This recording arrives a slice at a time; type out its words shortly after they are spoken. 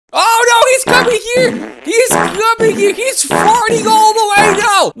he's coming here. He's coming here. He's farting all the way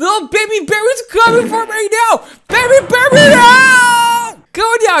now. Little baby Barry's coming for me now. Baby Barry, no!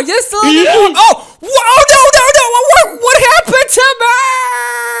 Go down just a little bit more. Oh, no. What happened to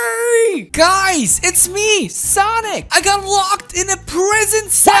me? Guys, it's me, Sonic. I got locked in a prison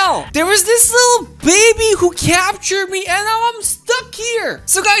cell. There was this little baby who captured me, and now I'm stuck here.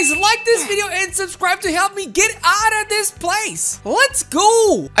 So guys, like this video and subscribe to help me get out of this place. Let's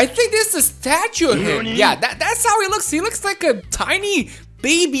go. I think this is a statue of him. Yeah, that's how he looks. He looks like a tiny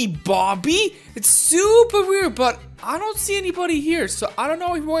baby Bobby. It's super weird, but I don't see anybody here, so I don't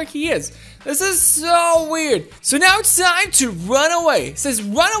know where he is. This is so weird. So now it's time to run away. It says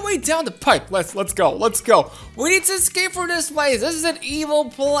run away down the pipe. Let's go. We need to escape from this place. This is an evil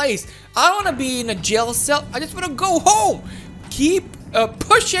place. I don't want to be in a jail cell. I just want to go home. Keep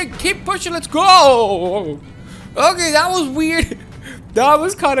pushing. Let's go. Okay, that was weird. That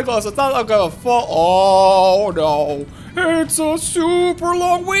was kind of close. I thought I was gonna fall. Oh no. It's a super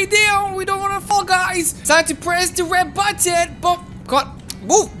long way down. We don't want to fall, guys. Time to press the red button. Boom. Come on.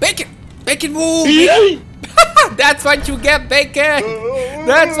 Move. Bacon. Bacon, move. Bacon. That's what you get, Bacon.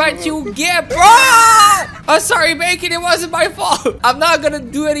 That's what you get, bro. I'm sorry, Bacon. It wasn't my fault. I'm not going to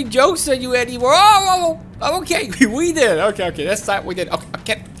do any jokes on you anymore. Oh, okay. We did. Okay. That's time we did.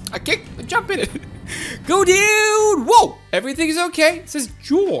 Okay, I can't jump in it. Go down. Whoa. Everything's okay. It says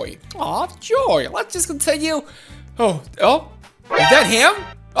joy. Aw, joy. Let's just continue. Oh, is that him?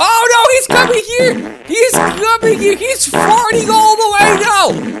 Oh no, he's coming here! He's coming here! He's farting all the way now!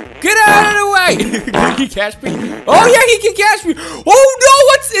 Get out of the way! Can he catch me? Oh yeah, he can catch me! Oh no,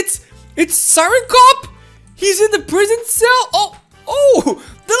 it's Siren Cop! He's in the prison cell! Oh,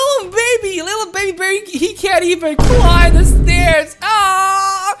 the little baby Barry, he can't even climb the stairs!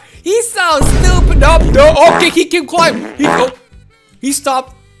 Ah! He sounds stupid! No, okay, he can climb! He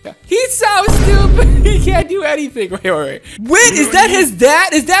stopped. Yeah. He sounds stupid. He can't do anything. Wait. Wait, is that his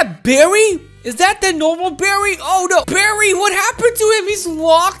dad? Is that Barry? Is that the normal Barry? Oh no. Barry, what happened to him? He's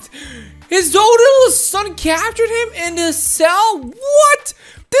locked. His own little son captured him in the cell? What?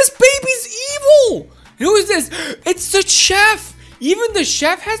 This baby's evil. Who is this? It's the chef. Even the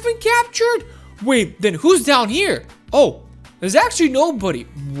chef has been captured. Wait, then who's down here? Oh, there's actually nobody.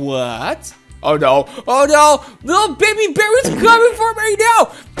 What? Oh no, little baby Barry's coming for me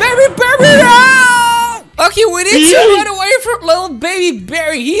now! Baby Barry, no! Okay, we need to run away from little baby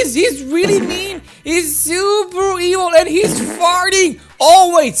Barry. He's really mean. He's super evil and he's farting.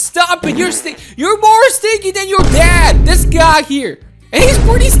 Oh wait, stop it. You're more stinky than your dad. This guy here. And he's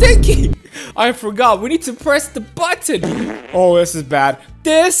pretty stinky. I forgot. We need to press the button. Oh, this is bad.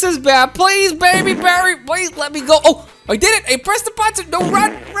 Please, baby Barry, please let me go. Oh, I did it. I pressed the button. No,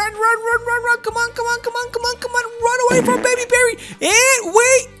 run. Come on. Run away from baby Barry. And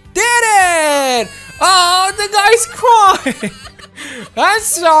we did it. Oh, the guy's crying. I'm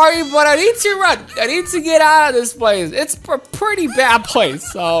sorry, but I need to run. I need to get out of this place. It's a pretty bad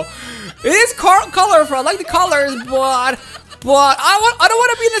place. So it is colorful. I like the colors, but I don't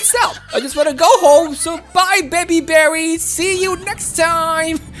want to be in the cell. I just want to go home. So bye, baby Barry. See you next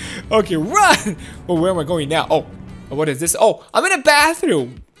time. Okay, run. Well, where am I going now? Oh, what is this? Oh, I'm in a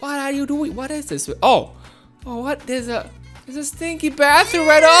bathroom. What are you doing? What is this? Oh, what? There's a stinky bathroom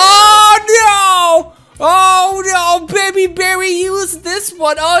right. Oh no, baby Barry, use this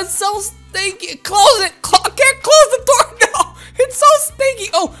one. Oh, it's so stinky. Close it. I can't close the door. No, it's so stinky.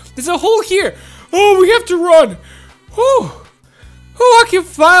 Oh, there's a hole here. Oh, we have to run. Oh, I can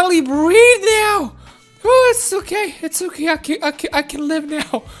finally breathe now. Oh, it's okay. I can live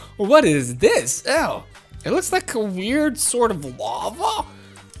now. What is this? Oh, it looks like a weird sort of lava,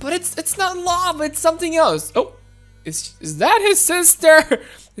 but it's not lava. It's something else. Oh, is that his sister?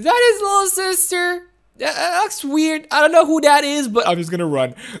 Is that his little sister? That looks weird. I don't know who that is, but I'm just gonna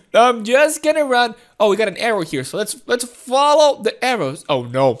run. Oh, we got an arrow here, so let's follow the arrows. Oh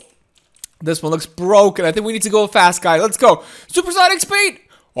no. This one looks broken. I think we need to go fast, guys. Let's go. Supersonic speed.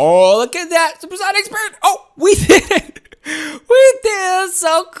 Oh, look at that. Supersonic speed. Oh, we did it. We did it.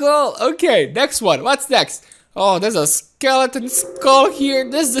 So cool. Okay, next one. What's next? Oh, there's a skeleton skull here.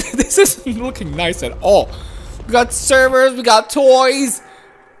 This isn't looking nice at all. We got servers. We got toys.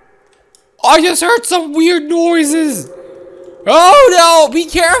 I just heard some weird noises. Oh, no. Be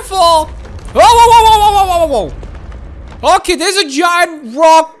careful. Whoa. Okay, there's a giant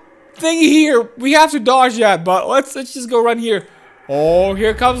rock thing here. We have to dodge that, but let's just go run here. Oh,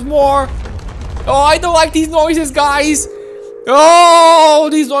 here comes more. Oh, I don't like these noises, guys. Oh,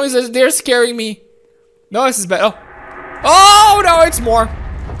 these noises, they're scaring me. No, this is bad. Oh no, it's more.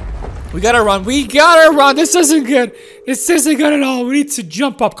 We gotta run. We gotta run. This isn't good. This isn't good at all. We need to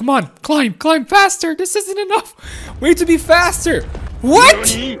jump up. Come on. Climb faster. This isn't enough. We need to be faster. What?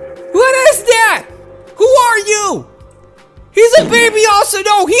 What is that? Who are you? He's a baby also.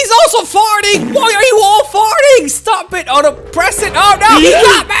 No, he's also farting. Why are you all farting? Stop it. Oh, no. Press it. Oh, no. He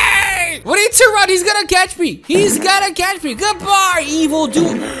got me. We need to run. He's gonna catch me. He's gonna catch me. Goodbye, evil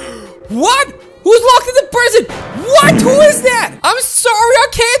dude. What? Who's locked in the prison? What? Who is that? I'm sorry. I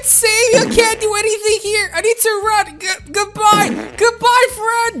can't save you. I can't do anything here. I need to run. Goodbye. Goodbye,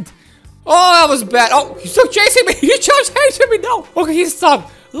 friend. Oh, that was bad. Oh, he's still chasing me. He's just chasing me. No. Okay, he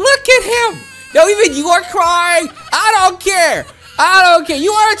stopped. Look at him. No, even you are crying. I don't care. I don't care.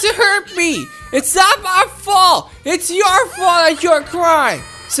 You wanted to hurt me. It's not my fault. It's your fault that you're crying.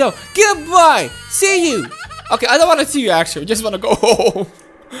 So, goodbye. See you. Okay, I don't want to see you, actually. I just want to go home.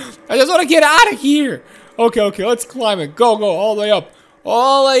 I just want to get out of here. Okay, let's climb it. Go, all the way up.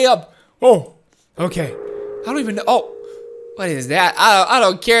 All the way up. Oh, okay. I don't even know. Oh, what is that? I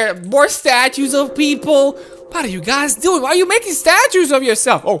don't care. More statues of people. What are you guys doing? Why are you making statues of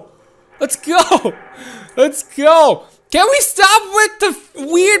yourself? Oh, let's go. Let's go. Can we stop with the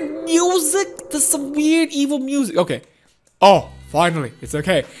weird music? There's some weird evil music. Okay. Oh, finally. It's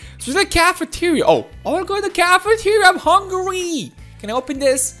okay. So the cafeteria. Oh, I want to go to the cafeteria. I'm hungry. Can I open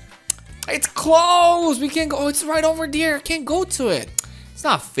this? It's closed. We can't go. Oh, it's right over there. I can't go to it. It's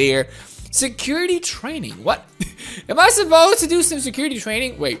not fair. Security training. What? Am I supposed to do some security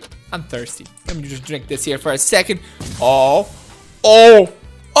training? Wait, I'm thirsty. Let me just drink this here for a second. Oh, look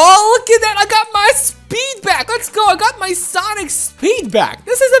at that. I got my speed back. Let's go. I got my Sonic speed back.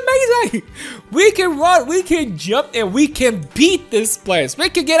 This is amazing. We can run, we can jump, and we can beat this place. We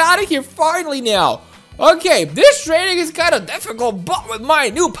can get out of here finally now. Okay, this training is kind of difficult, but with my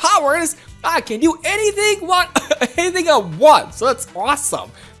new powers, I can do anything I want. So that's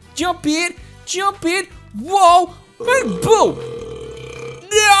awesome. Jump in. Whoa, and boom.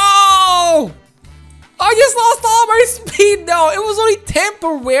 No! I just lost all my speed now. It was only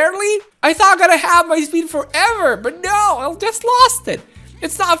temporarily. I thought I'm gonna have my speed forever, but no, I just lost it.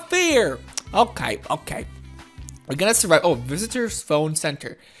 It's not fair. Okay. We're gonna survive. Oh, visitors phone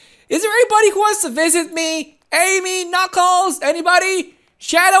center. Is there anybody who wants to visit me? Amy, Knuckles, anybody?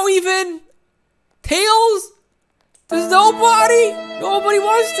 Shadow even? Tails? There's nobody? Nobody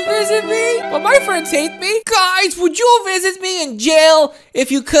wants to visit me? But my friends hate me. Guys, would you visit me in jail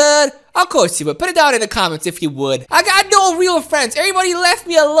if you could? Of course you would. Put it down in the comments if you would. I got no real friends. Everybody left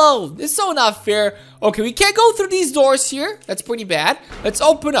me alone. It's so not fair. Okay, we can't go through these doors here. That's pretty bad. Let's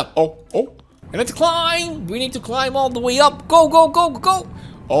open up. Oh. And let's climb. We need to climb all the way up. Go.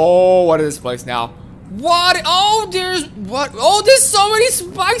 Oh, what is this place now? What? Oh, there's what? Oh, there's so many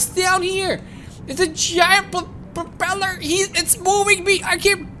spikes down here. It's a giant propeller. It's moving me. I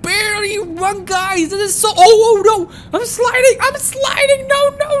can barely run, guys. This is so. Oh no! I'm sliding. No.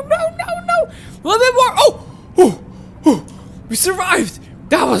 A little bit more. Oh, we survived.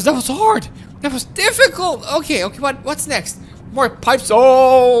 That was hard. That was difficult. Okay. What's next? More pipes.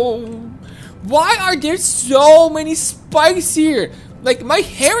 Oh, why are there so many spikes here? Like, my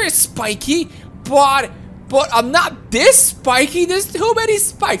hair is spiky, but I'm not this spiky. There's too many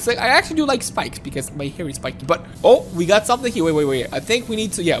spikes. Like, I actually do like spikes because my hair is spiky. But, oh, we got something here. Wait. I think we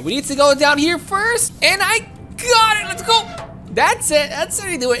need to go down here first. And I got it. Let's go. That's it. That's how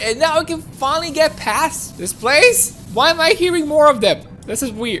you do it. And now we can finally get past this place. Why am I hearing more of them? This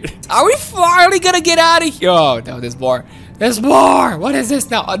is weird. Are we finally gonna get out of here? Oh, no, there's more. There's more. What is this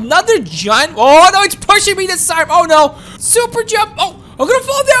now? Another giant. Oh, no, it's pushing me this time. Oh, no. Super jump. Oh, I'm gonna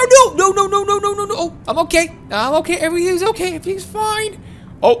fall down. No. Oh, I'm okay. Everything's okay. Everything's fine.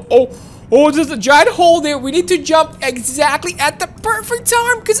 Oh, there's a giant hole there. We need to jump exactly at the perfect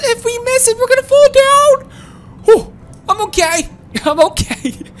time, because if we miss it, we're gonna fall down. Oh, I'm okay.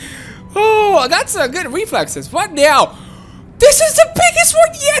 Oh, I got some good reflexes. What now? This is the biggest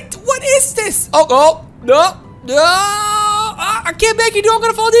one yet. What is this? Oh, no. I can't make it. No, I'm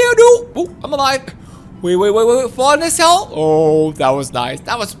gonna fall down. No. Oh, I'm alive. Wait. Fall in this hole. Oh, that was nice.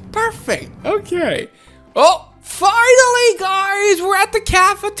 That was perfect. Okay. Oh, finally, guys. We're at the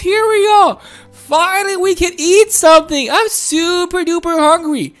cafeteria. Finally, we can eat something. I'm super duper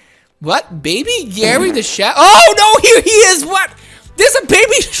hungry. What? Baby Gary the chef? Oh, no, here he is. What? There's a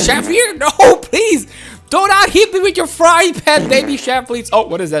baby chef here? No, please. Do not hit me with your frying pan, baby chef, please. Oh,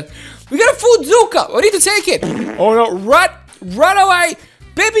 what is that? We got a fuzooka. We need to take it. Oh, no. Run away.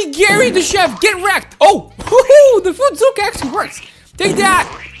 Baby Gary the chef, get wrecked. Oh, the fuzooka actually works. Take that.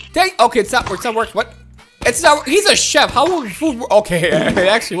 Okay, it's not working. What? It's not. He's a chef. How will food work? Okay, it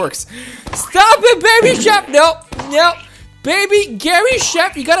actually works. Stop it, baby chef. No. Baby Gary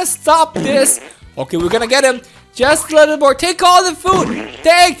Chef, you gotta stop this. Okay, we're gonna get him. Just a little more. Take all the food.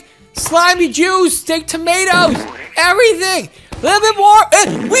 Take slimy juice. Take tomatoes. Everything. A little bit more.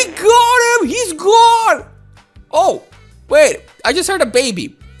 And we got him. He's gone. Oh, wait. I just heard a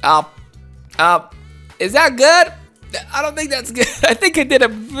baby. Is that good? I don't think that's good. I think I did a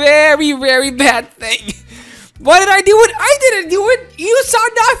very, very bad thing. Why did I do it? I didn't do it. You saw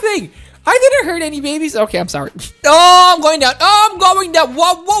nothing. I didn't hurt any babies. Okay, I'm sorry. Oh, I'm going down. Oh, I'm going down.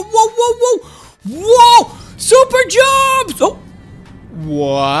 Whoa, whoa, whoa, whoa, whoa. Whoa. Super jumps. Oh.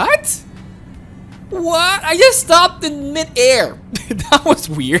 What? What? I just stopped in midair. That was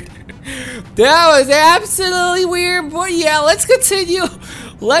weird. That was absolutely weird. But yeah, let's continue.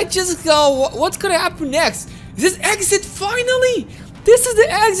 Let's just go. What's going to happen next? Is this exit finally? This is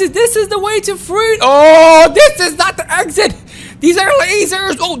the exit. This is the way to free. Oh, this is not the exit. These are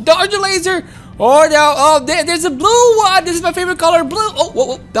lasers. Oh, dodge the laser. Oh, no. Oh, there's a blue one. This is my favorite color, blue. Oh, whoa,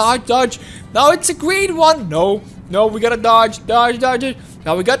 whoa. Dodge, dodge. Now it's a green one. No, no, we gotta dodge, dodge, dodge it.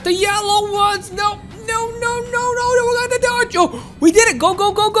 Now we got the yellow ones. No, no, no, no, no, no. We got the dodge. Oh, we did it. Go,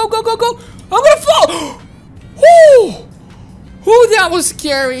 go, go, go, go, go, go. I'm gonna fall. Oh, oh, that was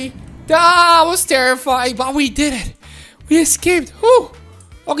scary. That was terrifying, but we did it. We escaped. Whew.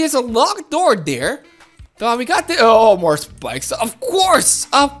 Okay, there's a locked door there. We got the more spikes. Of course,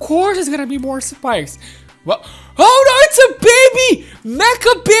 there's gonna be more spikes. Well, oh no, it's a baby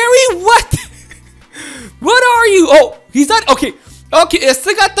mecha berry. What? What are you? Oh, he's not. Okay, okay. I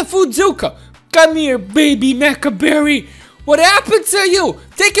still got the Fudzuka. Come here, baby mecha berry. What happened to you?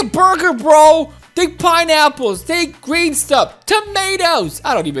 Take a burger, bro. Take pineapples, take green stuff, tomatoes.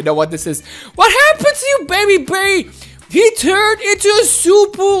 I don't even know what this is. What happened to you, baby berry? He turned into a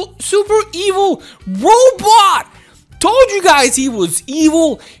super evil robot. Told you guys he was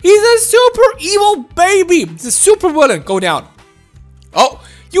evil. He's a super evil baby. He's a super villain. Go down. Oh,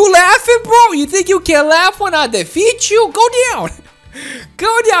 you laughing, bro? You think you can laugh when I defeat you? Go down.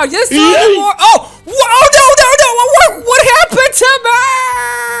 Go down. Just a little more. Oh, whoa, no. What happened to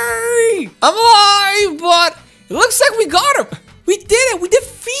me? I'm alive, but it looks like we got him. We did it. We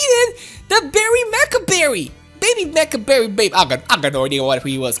defeated the berry mecha berry. Baby mecha berry babe. I got no idea what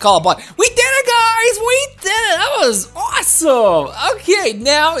he was called, but we did it, guys. We did it. That was awesome. Okay,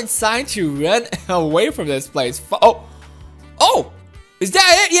 now it's time to run away from this place. Oh, is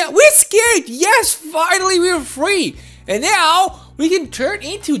that it? Yeah, we escaped. Yes, finally we were free. And now we can turn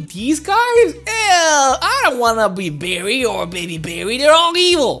into these guys? Ew, I don't want to be Berry or Baby Berry. They're all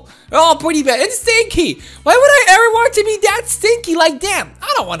evil. They're all pretty bad and stinky. Why would I ever want to be that stinky like them?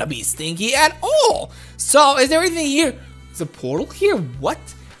 I don't want to be stinky at all. So, is there anything here? Is a portal here? What?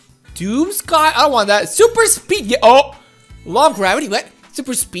 Doom Sky? I don't want that. Super speed. Yeah. Oh, long gravity. What?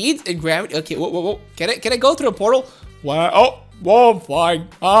 Super speed and gravity. Okay. Whoa. Can I go through the portal? What? Oh. Whoa, I'm flying.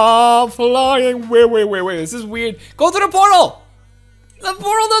 I'm flying. Wait. This is weird. Go through the portal. The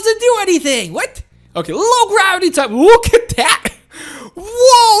portal doesn't do anything. What? Okay, low gravity time. Look at that.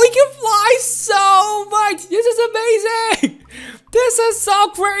 Whoa, we can fly so much. This is amazing. This is so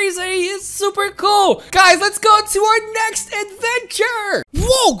crazy. It's super cool. Guys, let's go to our next adventure.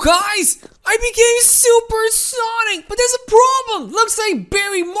 Whoa, guys. I became supersonic, but there's a problem. Looks like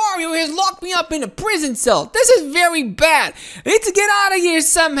Barry Mario has locked me up in a prison cell. This is very bad. I need to get out of here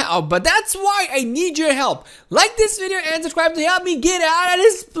somehow, but that's why I need your help. Like this video and subscribe to help me get out of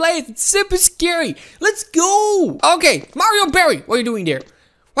this place. It's super scary. Let's go. Okay, Mario Barry, what are you doing there?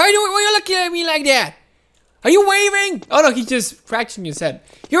 Why are you looking at me like that? Are you waving? Oh no, he's just scratching his head.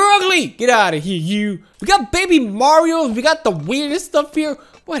 You're ugly. Get out of here, you. We got baby Marios. We got the weirdest stuff here.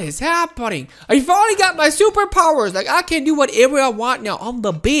 What is happening? I finally got my superpowers. Like, I can do whatever I want now. I'm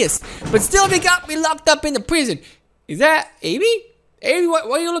the best. But still, they got me locked up in the prison. Is that Amy? Amy, why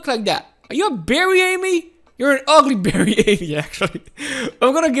do you look like that? Are you a berry, Amy? You're an ugly berry, Amy, actually.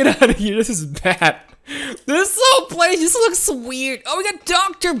 I'm gonna get out of here. This is bad. This whole place just looks weird. Oh, we got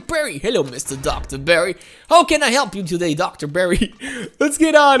Dr. Berry. Hello, Mr. Dr. Berry. How can I help you today, Dr. Berry? Let's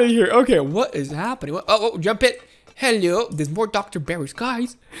get out of here. Okay, what is happening? Oh, jump it. Hello, there's more Dr. Berries,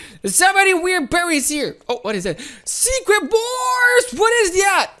 guys. There's so many weird berries here. Oh, what is that? Secret bars! What is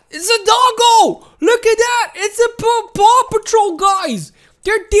that? It's a doggo! Look at that! It's a Paw Patrol, guys!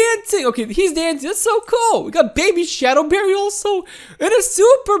 They're dancing! Okay, he's dancing. That's so cool. We got Baby Shadowberry also. And a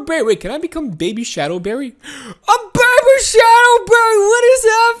Super Berry. Wait, can I become Baby Shadowberry? I'm Baby Shadowberry! What is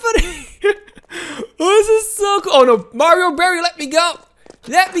happening? Oh, this is so cool. Oh no, Mario Berry, let me go.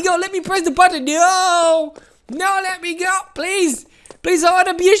 Let me go. Let me press the button. No! No, let me go, please. Please, I want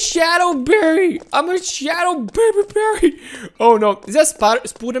to be a Shadow Berry. I'm a Shadow Baby Berry. Oh no, is that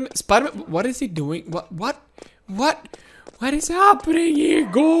Spiderman? What is he doing? What? What is happening here,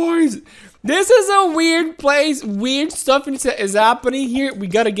 guys? This is a weird place. Weird stuff is happening here. We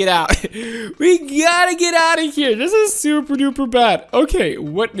gotta get out. We gotta get out of here. This is super duper bad. Okay,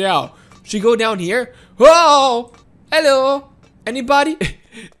 what now? Should we go down here? Whoa! Hello? Anybody?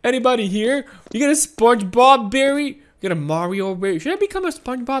 Anybody here? You got a SpongeBob berry? You got a Mario berry? Should I become a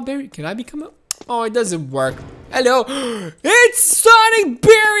SpongeBob berry? Can I become a... Oh, it doesn't work. Hello? It's Sonic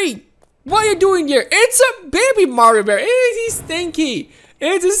Berry! What are you doing here? It's a baby Mario berry. He's stinky.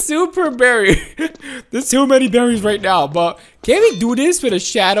 It's a super berry. There's too many berries right now, but can we do this with a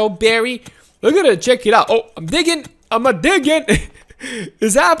shadow berry? We're gonna check it out. Oh, I'm digging. I'm a digging.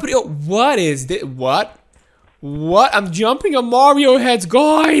 It's happening. Oh, what is this? What? What? I'm jumping on Mario heads,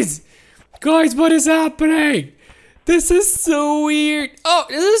 guys. Guys, what is happening? This is so weird. Oh,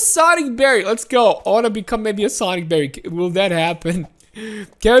 this is Sonic Berry. Let's go. I want to become maybe a Sonic Berry. Will that happen?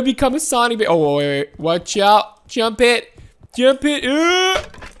 Can I become a Sonic Berry? Oh, wait. Watch out. Jump it. Jump it.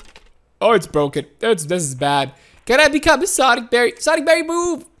 Oh, it's broken. This is bad. Can I become a Sonic Berry? Sonic Berry,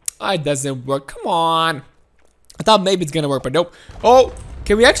 move. Oh, it doesn't work. Come on. I thought maybe it's going to work, but nope. Oh,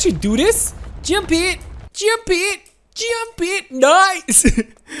 can we actually do this? Jump it. Jump it. Jump it. Nice.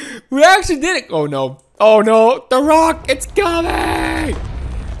 We actually did it. Oh, no. Oh, no. The rock. It's coming.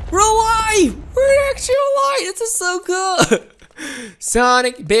 We're alive. We're actually alive. This is so cool.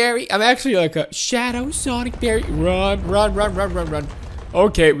 Sonic Berry. I'm actually like a shadow Sonic Berry. Run, run, run, run, run, run.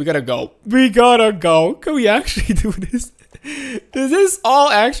 Okay, we gotta go. We gotta go. Can we actually do this? Is this all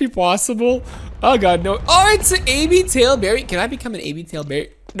actually possible? Oh god, no. Oh, it's an AB tail berry. Can I become an AB tail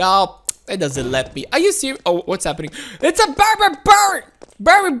berry? No, it doesn't let me. Are you serious? Oh, what's happening? It's a baby berry.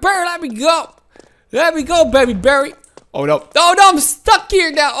 Baby berry, let me go. Let me go, baby berry. Oh no. Oh no, I'm stuck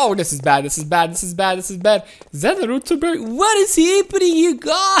here now. Oh, this is bad. This is bad. This is bad. This is bad. Is that the Naruto berry? What is happening, you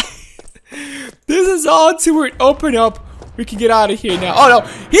guys? This is all too weird. Open up. We can get out of here now. Oh no.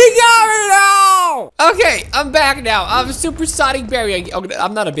 He got me now. Okay, I'm back now. I'm Super Sonic Berry. Oh,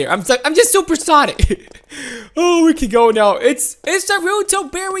 I'm not a bear. I'm just Super Sonic. Oh, we can go now. It's the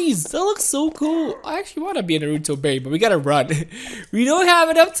Naruto berries. That looks so cool. I actually want to be a Naruto berry, but we gotta run. We don't have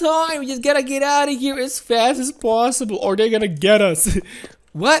enough time. We just gotta get out of here as fast as possible, or they're gonna get us.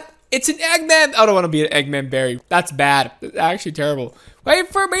 What? It's an Eggman. I don't want to be an Eggman berry. That's bad. That's actually terrible. Wait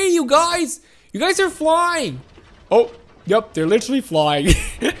for me, you guys. You guys are flying. Oh, yep. They're literally flying.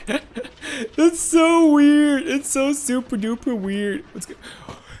 That's so weird. It's so super duper weird. Let's go.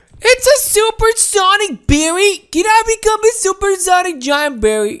 It's a Super Sonic Berry. Can I become a Super Sonic Giant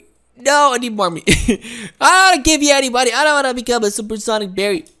Berry? No, I need more meat. I don't want to give you anybody. I don't want to become a Super Sonic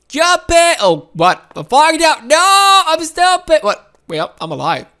Berry. Jump it. Oh, what? I'm falling down. No, I'm stupid. What? Wait, I'm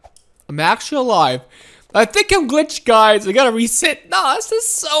alive. I'm actually alive. I think I'm glitched, guys. I gotta reset. No, this is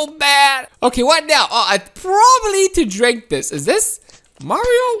so bad. Okay, what now? Oh, I probably need to drink this. Is this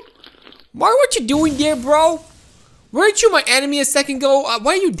Mario? Mario, what you doing there, bro? Weren't you my enemy a second ago?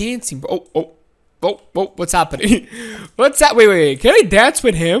 Why are you dancing, bro? Oh, what's happening? What's that? Wait. Can I dance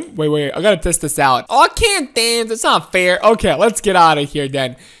with him? Wait. I gotta test this out. Oh, I can't dance. It's not fair. Okay, let's get out of here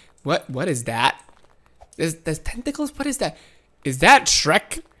then. What is that? There's tentacles? What is that? Is that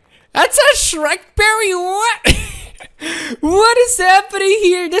Shrek? That's a Shrek berry. What? What is happening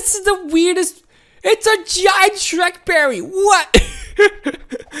here? This is the weirdest. It's a giant Shrek berry. What?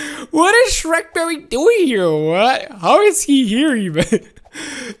 What is Shrek berry doing here? What? How is he here even?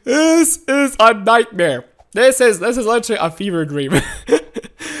 This is a nightmare. This is literally a fever dream. The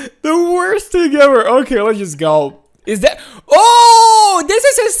worst thing ever. Okay, let's just go. Is that? Oh, this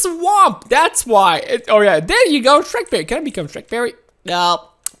is a swamp. That's why. Oh yeah, there you go, Shrek berry. Can I become Shrek berry? No,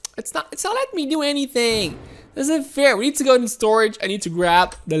 it's not letting me do anything. This isn't fair. We need to go in storage. I need to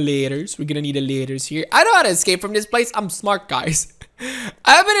grab the ladders. We're gonna need the ladders here. I know how to escape from this place. I'm smart, guys.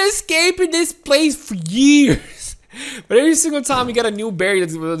 I've been escaping this place for years. But every single time we get a new berry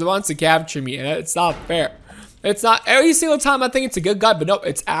that wants to capture me, and it's not fair. It's not every single time I think it's a good guy, but no,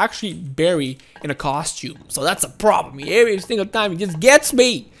 it's actually Berry in a costume. So that's a problem. Every single time he just gets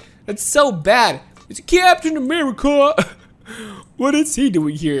me. That's so bad. It's Captain America. What is he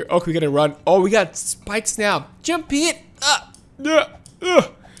doing here? Okay, we gotta run. Oh, we got spikes now. Jump in.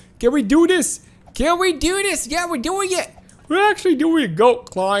 Can we do this? Can we do this? Yeah, we're doing it. We're actually doing it. Go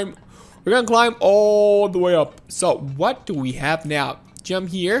climb. We're gonna climb all the way up. So what do we have now? Jump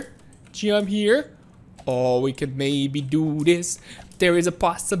here. Jump here. Oh, we could maybe do this. There is a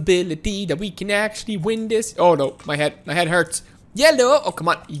possibility that we can actually win this. Oh no, my head hurts. Yellow. Oh, come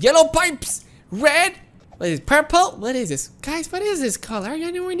on. Yellow pipes. Red. What is this? Purple? What is this? Guys, what is this color? I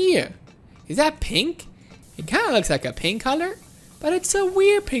got no idea. Is that pink? It kind of looks like a pink color, but it's a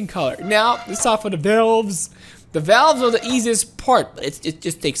weird pink color. Now, let's start for the valves. The valves are the easiest part, but it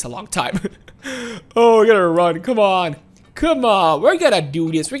just takes a long time. Oh, we gotta run. Come on. Come on. We're gonna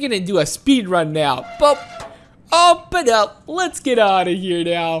do this. We're gonna do a speed run now. But open up. Let's get out of here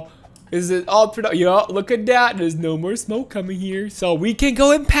now. Is it all productive? Yeah, look at that. There's no more smoke coming here. So we can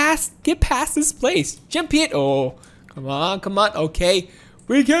go and get past this place. Jump in. Oh, come on. Come on. Okay.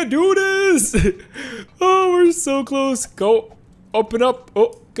 We can do this. Oh, we're so close. Go. Open up.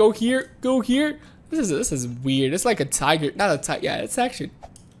 Oh, go here. Go here. This is weird. It's like a tiger. Not a tiger. Yeah, it's actually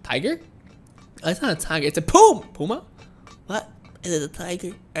tiger. It's not a tiger. It's a puma. What? Is it a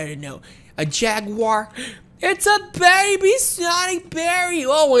tiger? I don't know. A jaguar. It's a baby Sonic Berry.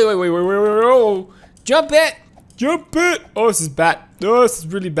 Oh, wait. Oh. Jump it. Oh, this is bad. Oh, this is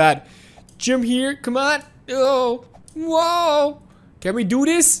really bad. Jump here. Come on. Oh. Whoa. Can we do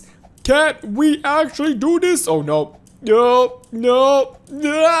this? Can't we actually do this? Oh, no. No.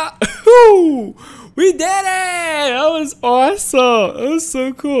 We did it. That was awesome. That was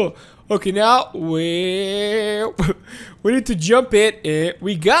so cool. Okay, now we need to jump it. And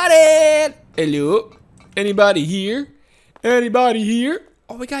we got it. Hello. Anybody here? Anybody here?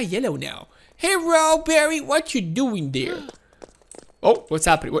 Oh, we got yellow now. Hey, Berry, what you doing there? Oh, what's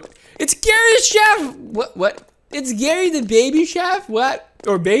happening? What? It's Gary the chef. What? It's Gary the baby chef? What?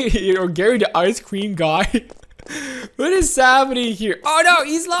 Or Gary the ice cream guy? What is happening here? Oh no,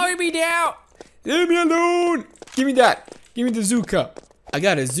 he's lowering me down. Leave me alone. Give me that. Give me the Zuka. I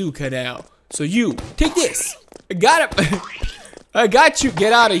got a Zuka now. So you take this. I got it. I got you.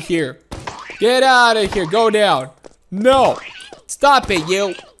 Get out of here. Get out of here. Go down. No. Stop it,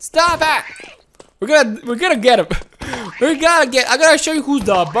 you. Stop it. We're gonna get him. I gotta show you who's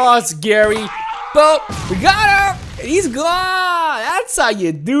the boss, Gary. But we got him. He's gone. That's how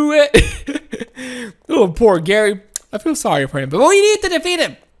you do it. Oh, poor Gary. I feel sorry for him. But we need to defeat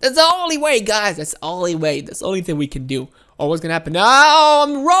him. That's the only way, guys. That's the only way. That's the only thing we can do. Oh, what's gonna happen? Oh,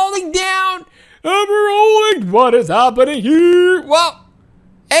 I'm rolling down. I'm rolling. What is happening here? Well,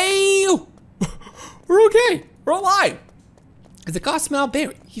 hey. We're okay. We're alive. It's a Cosmo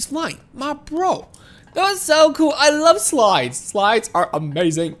Berry. He's flying. My bro. That was so cool. I love slides. Slides are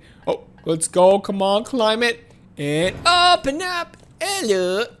amazing. Oh, let's go. Come on, climb it. And open up.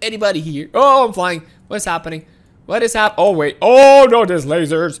 Hello. Anybody here? Oh, I'm flying. What's happening? What is happening? Oh, wait. Oh, no, there's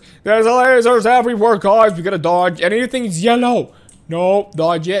lasers. There's lasers everywhere, guys. We gotta dodge. And anything's yellow. No,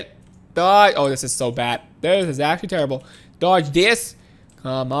 dodge it. Dodge. Oh, this is so bad. This is actually terrible. Dodge this.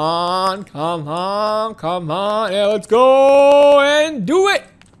 Come on, come on, come on. Yeah, let's go and do it.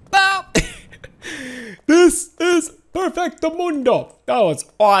 Bow. This is perfecto mundo. That was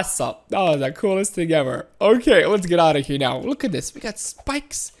awesome. That was the coolest thing ever. Okay, let's get out of here now. Look at this. We got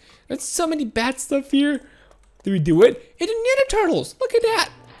spikes. There's so many bad stuff here. Did we do it? Hey, the Ninja Turtles. Look at that.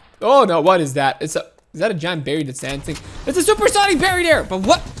 Oh no, what is that? Is that a giant berry that's dancing? It's a supersonic berry there. But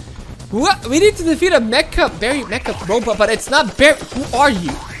what? What? We need to defeat a mecha robot, but it's not Barry. Who are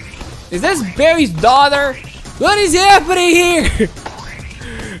you? Is this Barry's daughter? What is happening here?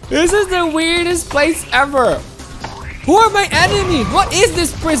 This is the weirdest place ever. Who are my enemies? What is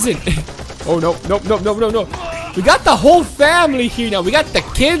this prison? Oh no. We got the whole family here now. We got the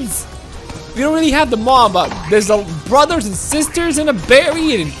kids. We don't really have the mom, but there's the brothers and sisters and a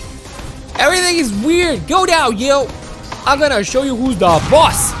Barry, and everything is weird. Go down, yo. I'm gonna show you who's the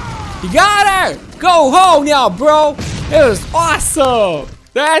boss. You got her! Go home now, bro! It was awesome!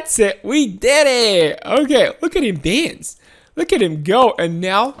 That's it! We did it! Okay, look at him dance. Look at him go. And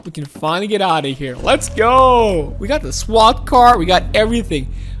now we can finally get out of here. Let's go! We got the SWAT car. We got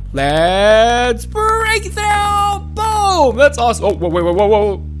everything. Let's break through! Boom! That's awesome. Oh,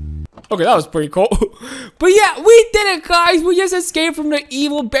 whoa. Okay, that was pretty cool. But yeah, we did it, guys. We just escaped from the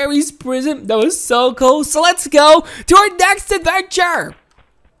evil Barry's prison. That was so cool. So let's go to our next adventure.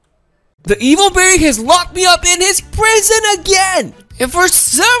 The evil Barry has locked me up in his prison again! And for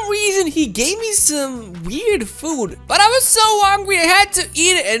some reason, he gave me some weird food. But I was so hungry, I had to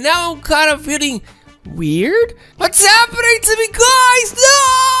eat it, and now I'm kind of feeling weird? What's happening to me, guys?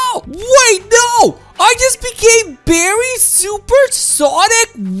 No! Wait, no! I just became Barry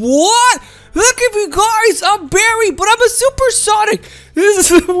Supersonic? What? Look at me, guys! I'm Barry, but I'm a supersonic! This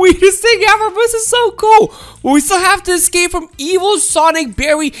is the weirdest thing ever, but this is so cool! But we still have to escape from evil Sonic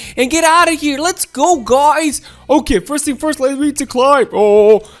Barry and get out of here. Let's go, guys! Okay, first thing first, let's need to climb.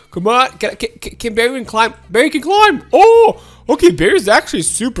 Oh, come on. Can Barry climb? Barry can climb! Oh! Okay, Barry's actually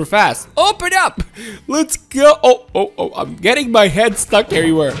super fast. Open up! Let's go! Oh, I'm getting my head stuck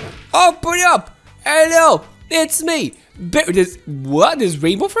everywhere. Open up! Hello! It's me! What? There's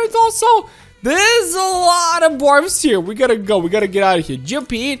rainbow friends also? There's a lot of dwarfs here. We gotta go. We gotta get out of here.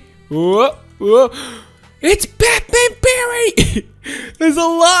 Jump in. Whoa. It's Batman Berry! There's a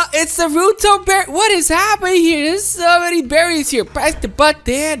lot. It's the Ruto Berry. What is happening here? There's so many berries here. Press the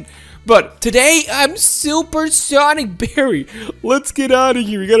button. But today, I'm Supersonic Berry. Let's get out of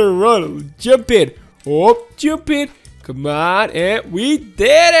here. We gotta run. Jump in. Oh, jump in. Come on. And we did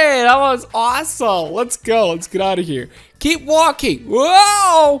it. That was awesome. Let's go. Let's get out of here. Keep walking.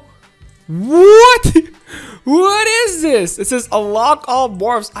 Whoa. What? What is this? It says unlock all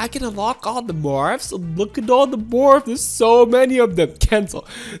morphs. I can unlock all the morphs. Look at all the morphs. There's so many of them. Cancel.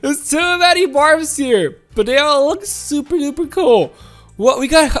 There's too many morphs here. But they all look super duper cool. What we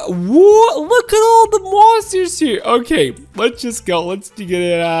got? Whoa, look at all the monsters here. Okay, let's just go. Let's get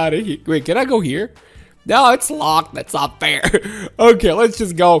it out of here. Wait, can I go here? No, it's locked. That's not fair. Okay, let's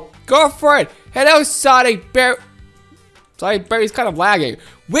just go. Go for it. Hello, Sonic Bear. Sonic Berry's kind of lagging.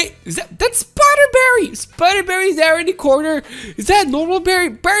 Wait, that's Spider Berry? Spider Berry's there in the corner. Is that normal Berry?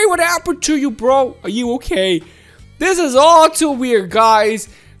 Berry, what happened to you, bro? Are you okay? This is all too weird, guys.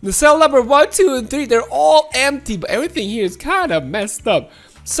 The cell number 1, 2, and 3, they're all empty, but everything here is kind of messed up.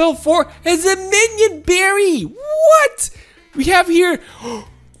 Cell 4 is a minion berry. What? We have here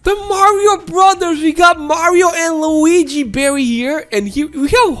the Mario Brothers. We got Mario and Luigi berry here, and here we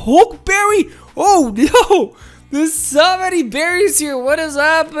have Hulk berry. Oh no, there's so many berries here. What is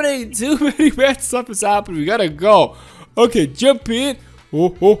happening? Too many bad stuff is happening. We gotta go. Okay, jump in.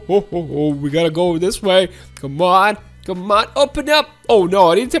 Oh, we gotta go this way. Come on. Come on, open up. Oh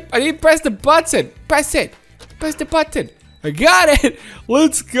no, I didn't press the button. Press it. Press the button. I got it.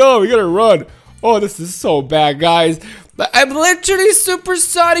 Let's go. We gotta run. Oh, this is so bad, guys. I'm literally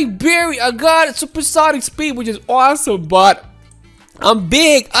Supersonic Berry. I got supersonic speed, which is awesome, but I'm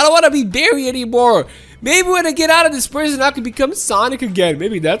big. I don't want to be Berry anymore. Maybe when I get out of this prison, I can become Sonic again.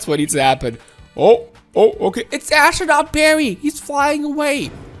 Maybe that's what needs to happen. Oh, okay. It's Astronaut Berry. He's flying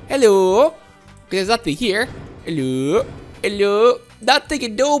away. Hello. There's nothing here. Hello, nothing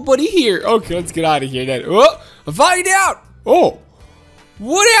and nobody here. Okay, let's get out of here then. Oh, find out. Oh,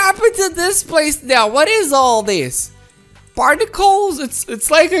 what happened to this place now? What is all this? Particles?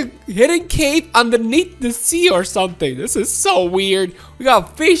 It's like a hidden cave underneath the sea or something. This is so weird. We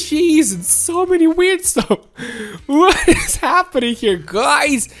got fishies and so many weird stuff. What is happening here,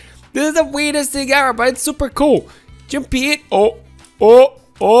 guys? This is the weirdest thing ever, but it's super cool. Jump in. Oh,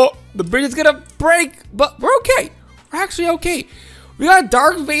 the bridge is gonna break, but we're okay. We're actually okay. We got a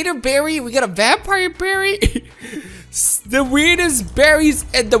Darth Vader berry. We got a vampire berry. The weirdest berries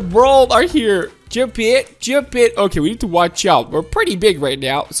in the world are here. Jump in, jump in. Okay, we need to watch out. We're pretty big right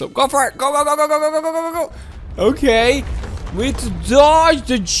now, so go for it. Go. Okay, we need to dodge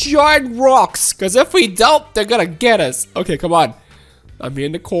the giant rocks, because if we don't, they're gonna get us. Okay, come on. I'm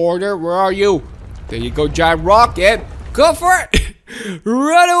in the corner. Where are you? There you go, giant rock, and go for it.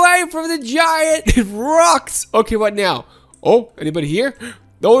 Run away from the giant rocks. Okay, what now? Oh, anybody here?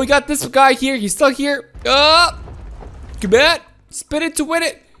 No, we got this guy here. He's still here. Come on. Spin it to win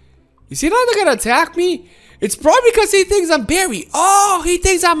it. Is he not gonna attack me? It's probably because he thinks I'm Berry. Oh, he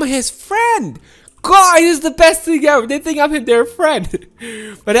thinks I'm his friend. God, this is the best thing ever. They think I'm their friend.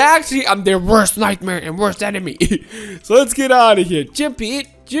 But actually, I'm their worst nightmare and worst enemy. So let's get out of here. Jump in.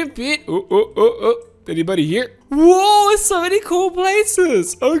 Oh. Anybody here? Whoa, so many cool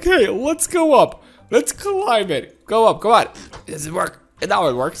places. Okay, let's go up. Let's climb it. Go up, come on. Does it work? Now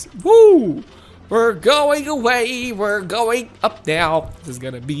it works. Woo! We're going away. We're going up now. This is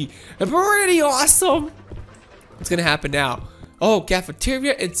gonna be pretty awesome. What's gonna happen now? Oh,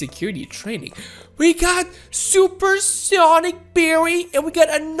 cafeteria and security training. We got Supersonic Berry and we got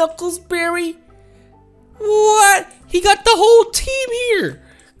a Knuckles Berry. What? He got the whole team here.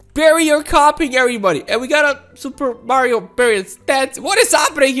 Berry, you're copying everybody. And we got a Super Mario Berry that's dancing. What is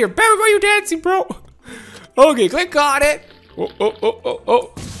happening here? Berry, why are you dancing, bro? Okay, click on it.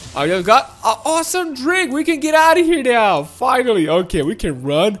 Oh. I just got an awesome drink. We can get out of here now. Finally. Okay, we can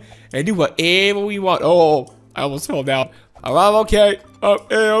run and do whatever we want. Oh, I almost fell down. I'm okay.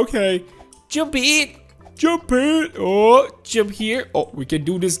 Okay. Jump in. Oh, jump here. Oh, we can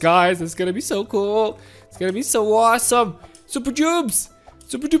do this, guys. It's gonna be so cool. It's gonna be so awesome. Super jumps.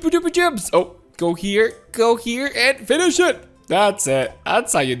 Super duper jumps. Oh, go here, and finish it. That's it.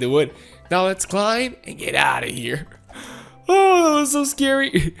 That's how you do it. Now let's climb and get out of here. Oh, that was so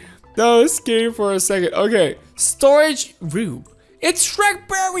scary. That was scary for a second. Okay, storage room. It's Shrek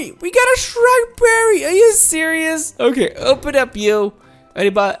Berry. We got a Shrek Berry. Are you serious? Okay, open up, you.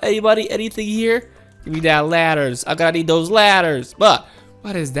 Anybody, anything here? Give me that ladders. I gotta need those ladders. But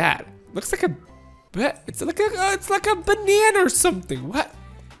what is that? Looks like a. It's like a banana or something. What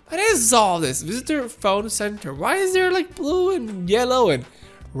is all this? Visitor phone center. Why is there like blue and yellow and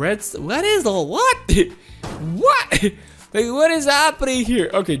What is all what? What? Like, what is happening here?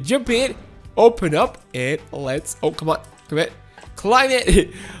 Okay, jump in, open up, and let's. Oh, come on, climb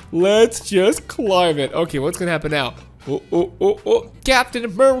it. Let's just climb it. Okay, what's gonna happen now? Oh, Captain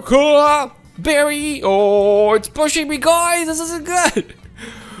America, Barry. Oh, it's pushing me, guys. This isn't good.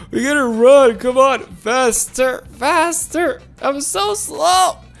 We gotta run. Come on, faster. I'm so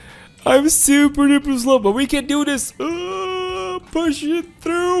slow. I'm super duper slow, but we can do this. Push it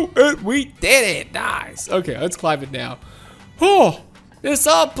through, and we did it. Nice. Okay, let's climb it now. Oh, this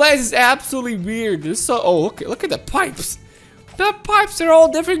whole place is absolutely weird. Look at the pipes. The pipes are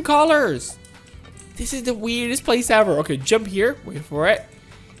all different colors. This is the weirdest place ever. Okay, jump here. Wait for it.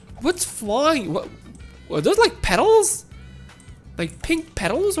 What's flying? What? Are those like petals? Like pink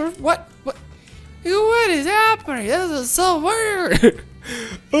petals or what? What is happening? This is so weird.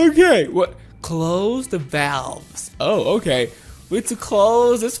 Okay, what? Close the valves. Oh, okay. We need to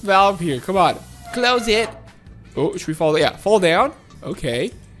close this valve here. Come on, close it. Oh, should we fall? Yeah, fall down.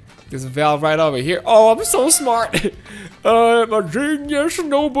 Okay. There's a valve right over here. Oh, I'm so smart. I'm a genius.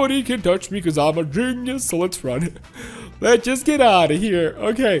 Nobody can touch me because I'm a genius. So let's run. Let's just get out of here.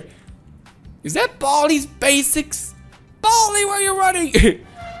 Okay. Is that Baldi's basics? Baldi, where are you running?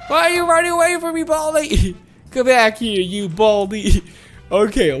 Why are you running away from me, Baldi? Come back here, you Baldi.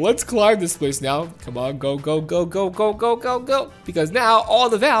 Okay, let's climb this place now. Come on, go. Because now all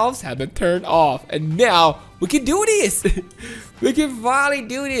the valves have been turned off. And now we can do this. We can finally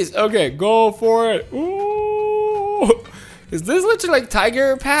do this. Okay, go for it. Ooh. Is this literally like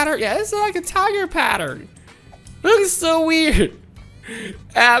tiger pattern? Yeah, this is like a tiger pattern. Looks so weird.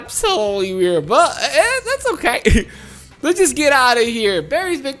 Absolutely weird, but that's okay. Let's just get out of here.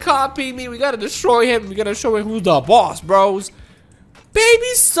 Barry's been copying me. We gotta destroy him. We gotta show him who's the boss, bros.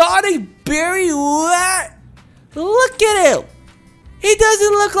 Baby Sonic Barry, what? Look at him. He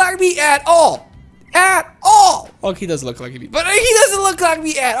doesn't look like me at all. At all. Oh, he doesn't look like me, but he doesn't look like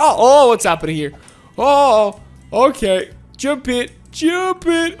me at all. Oh, what's happening here? Oh, okay. Jump it.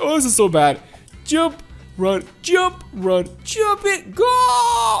 Oh, this is so bad. Jump, run, jump it,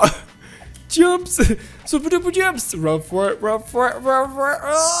 go. Jumps, super duper jumps. Run for it.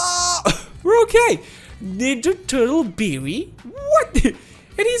 Oh, we're okay. Ninja Turtle Barry? What? And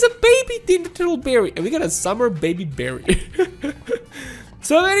he's a baby Ninja Turtle Barry. And we got a summer baby Barry.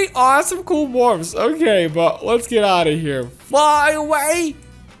 So many awesome cool morphs. Okay, but let's get out of here. Fly away.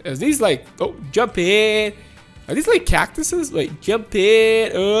 Is these like, oh, jump in. Are these like cactuses? Wait, jump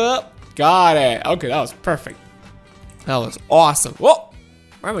in. Up. Got it. Okay, that was perfect. That was awesome. Whoa.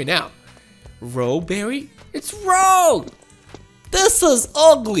 Where are we now? Barry? It's Rogue. This is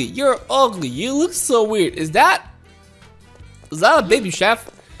ugly. You're ugly. You look so weird. Is that a baby chef?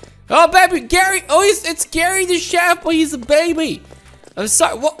 Oh, baby Gary. Oh, it's Gary the chef, but he's a baby. I'm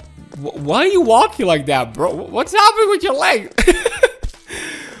sorry. What? Why are you walking like that, bro? What's happening with your leg?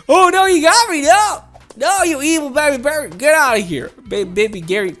 Oh no, you got me. No, you evil baby Barry. Get out of here, baby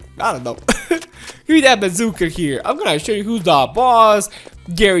Gary. I don't know. Give me that bazooka here. I'm gonna show you who's the boss.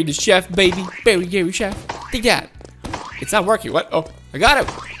 Gary the chef, baby. Barry Gary chef. Take that. It's not working. What? Oh, I got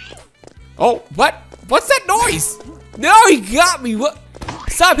him. Oh, what? What's that noise? No, he got me. What?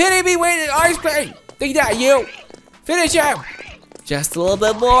 Stop hitting me with the ice cream. Take that, you. Finish him. Just a little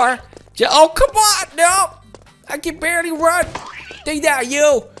bit more. Oh, come on. No. I can barely run. Take that,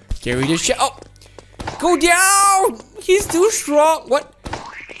 you. Gary the chef. Oh. Go down. He's too strong. What?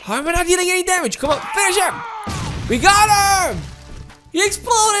 How am I not dealing any damage? Come on. Finish him. We got him. He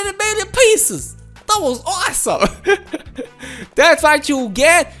exploded and made it pieces. That was awesome. That's what you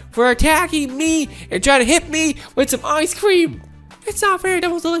get for attacking me and trying to hit me with some ice cream. It's not fair.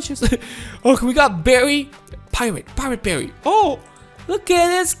 That was delicious. Okay, we got Barry. Pirate Barry. Oh, look at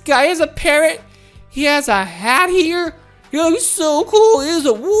this guy. He's a parrot. He has a hat here. He looks so cool. He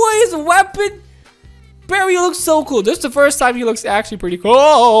has a weapon. Barry looks so cool. This is the first time he looks actually pretty cool.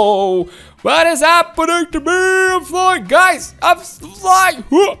 Oh, what is happening to me? I'm flying. Guys, I'm flying.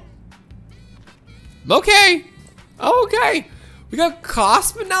 Okay. We got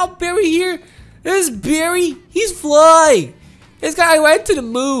Cosmonaut Barry here. This is Barry. He's flying. This guy went to the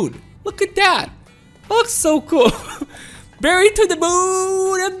moon. Look at that. That looks so cool. Barry to the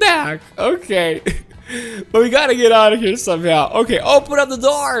moon and back. Okay. But we gotta get out of here somehow. Okay, open up the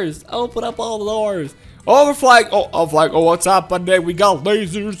doors. Open up all the doors. Oh, we're flying. Oh, I'm flying. Oh, what's happening? We got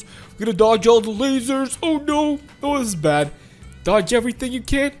lasers. We're gonna dodge all the lasers. Oh, no. Oh, this is bad. Dodge everything you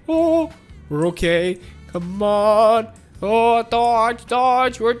can. Oh, we're okay. Come on. Oh,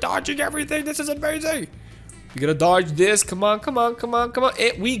 dodge. We're dodging everything. This is amazing. We gotta dodge this. Come on.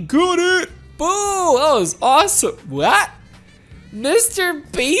 And we got it. Boom. That was awesome. What? Mr.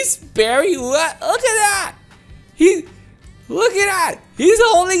 Beast Berry? What? Look at that! Look at that! He's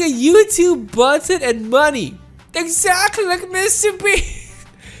holding a YouTube button and money. Exactly like Mr. Beast.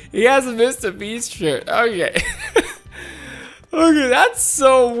 He has a Mr. Beast shirt. Okay. Okay, that's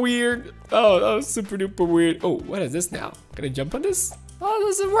so weird. Oh, that was super duper weird. Oh, what is this now? Can I jump on this? Oh, it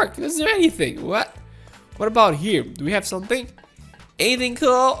doesn't work. Is there anything? What? What about here? Do we have something? Anything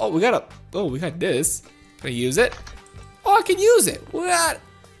cool? Oh, we got this. Can I use it? Oh, I can use it. What?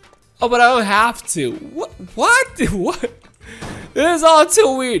 Oh, but I don't have to. What? What? This is all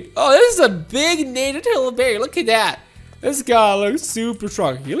too weird. Oh, this is a big native tail berry. Look at that. This guy looks super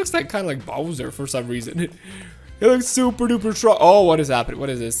strong. He looks like kind of like Bowser for some reason. He looks super duper strong. Oh, what is happening? What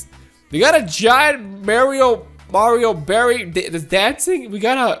is this? We got a giant Mario berry that's dancing. We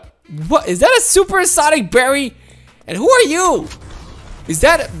got a, what? Is that a supersonic berry? And who are you? Is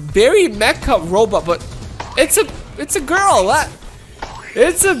that a berry mecha robot? But it's a girl. What?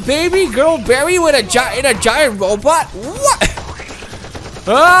 It's a baby girl berry with a giant robot. What?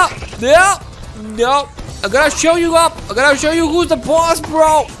 No. I'm gonna show you up. I'm gonna show you who's the boss,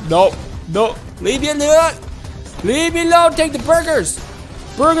 bro. No. Leave me alone. Leave me alone. Take the burgers.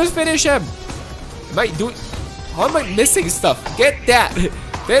 Burgers, finish him. How am I missing stuff? Get that.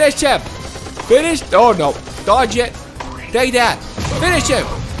 Finish him. Finish. Oh no. Dodge it. Take that. Finish him.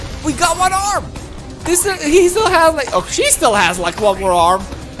 We got one arm. He still has like. Oh, she still has like one more arm.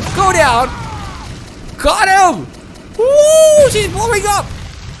 Go down. Got him. Woo! She's blowing up.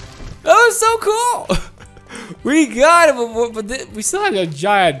 That was so cool. We got him, but we still have a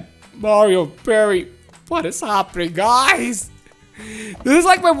giant Mario berry. What is happening, guys? This is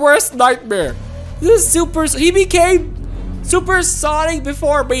like my worst nightmare. This is he became supersonic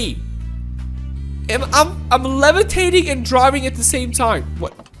before me. And I'm levitating and driving at the same time.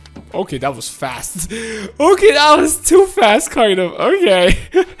 What? Okay, that was fast. Okay, that was too fast, kind of. Okay.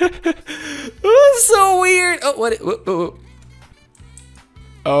 It was so weird. Oh, what?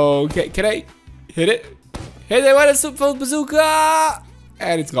 Okay, can I hit it? Hit it with a super bazooka!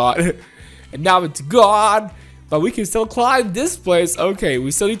 And it's gone. And now it's gone. But we can still climb this place. Okay,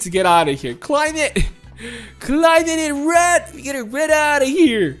 we still need to get out of here. Climb it! Climb it and run! We gotta run out of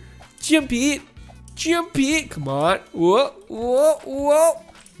here. Jump it! Jump it! Come on. Whoa.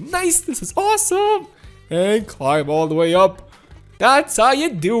 Nice, this is awesome. And climb all the way up. That's how you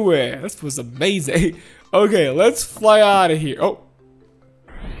do it. This was amazing. Okay, let's fly out of here. Oh.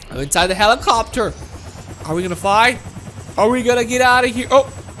 I'm inside the helicopter. Are we gonna fly? Are we gonna get out of here? Oh,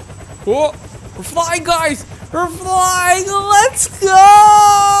 we're flying, guys. We're flying. Let's go.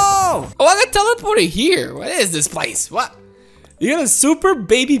 Oh, I got teleported here. What is this place? What? You got a super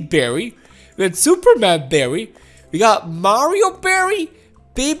baby berry. We got Superman berry. We got Mario berry,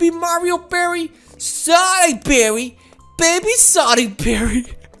 baby Mario berry, Sonic berry, baby Sonic berry,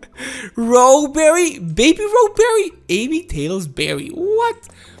 Rowberry, baby Rowberry, Amy Tails berry. What?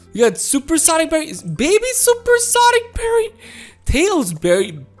 We got supersonic berry, baby supersonic berry, Tails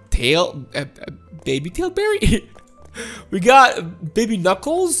berry, baby tail berry. We got baby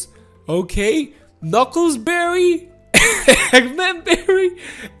Knuckles. Okay, Knuckles berry, Eggman berry,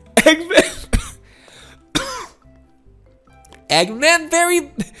 Eggman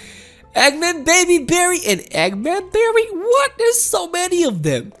berry, Eggman baby berry, and Eggman berry. What? There's so many of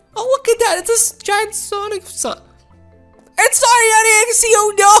them. Oh, look at that! It's a giant Sonic. It's Sonic EXE.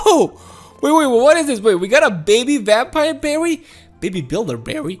 Oh no! Wait, what is this? Wait, we got a baby vampire berry, baby builder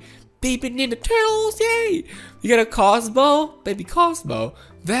berry, baby Ninja Turtles. Yay! We got a Cosmo, baby Cosmo,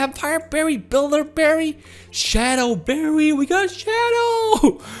 vampire berry, builder berry, shadow berry. We got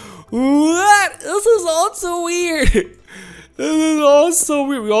Shadow. What? This is all so weird. This is all so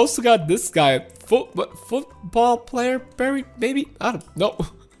weird. We also got this guy, football player berry, maybe. I don't know.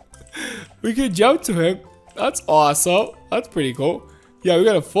 We could jump to him. That's awesome. That's pretty cool. Yeah, we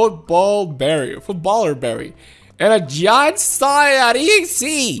got a footballer berry, and a giant Sonic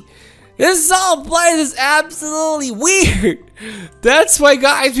EXE. This whole place is absolutely weird. That's why,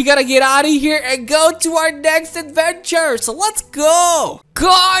 guys, we gotta get out of here and go to our next adventure. So let's go.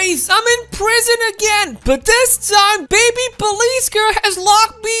 Guys, I'm in prison again, but this time, baby police girl has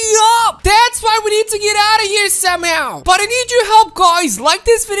locked me up. That's why we need to get out of here somehow. But I need your help, guys. Like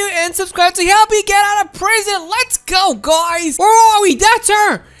this video and subscribe to help me get out of prison. Let's go, guys. Where are we? That's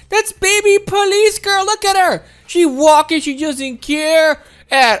her. That's baby police girl. Look at her. She walking. She doesn't care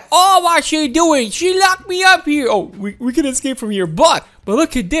at all what she doing. She locked me up here. Oh, we can escape from here, but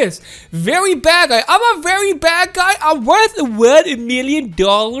look at this. Very bad guy. I'm a very bad guy. I'm worth what? $1 million?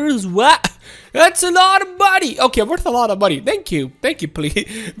 What? That's a lot of money. Okay, I'm worth a lot of money. Thank you,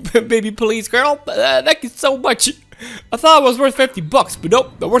 please, baby police girl. Thank you so much. I thought it was worth 50 bucks, but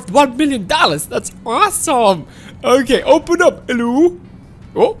nope, they're worth $1 million. That's awesome. Okay, open up. Hello.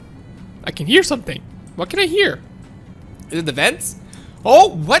 Oh, I can hear something. What can I hear? Is it the vents? Oh,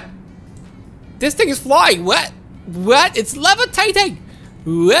 what? This thing is flying. What? What? It's levitating.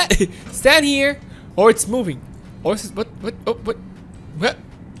 What? Stand here. Oh, it's moving. Oh, this is what? Oh, what? What?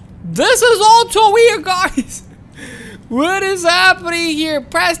 This is all too weird, guys. What is happening here?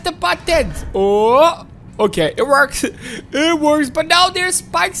 Press the buttons. Oh, okay, it works. It works, but now there's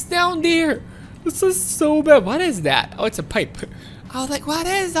spikes down there. This is so bad. What is that? Oh, it's a pipe. I was like, what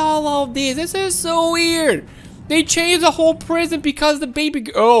is all of this? This is so weird. They changed the whole prison because the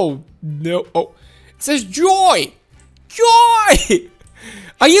baby. Oh no! Oh, it says Joy. Joy.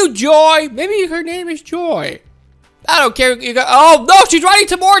 Are you Joy? Maybe her name is Joy. I don't care. You got. Oh no! She's running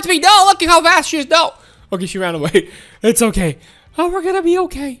towards me. No! Look at how fast she is. No. Okay, she ran away. It's okay. Oh, we're gonna be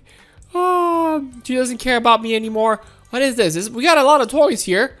okay. Oh, she doesn't care about me anymore. What is this? We got a lot of toys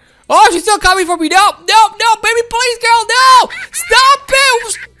here. Oh, she's still coming for me. No, no, no, baby, please, girl, no! Stop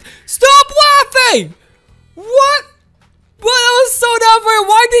it! Stop laughing! What? What? That was so not fair.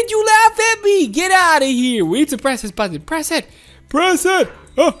 Why did you laugh at me? Get out of here. We need to press this button. Press it. Press it.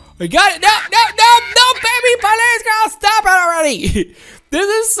 Oh, I got it. No, no, no, no, baby, please, girl, stop it already. This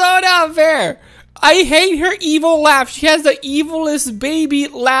is so not fair. I hate her evil laugh. She has the evilest baby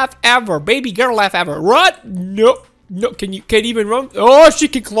laugh ever. Baby girl laugh ever. Run. No. No, can you even run? Oh, she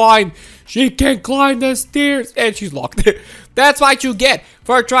can climb. She can climb the stairs. And she's locked. That's what you get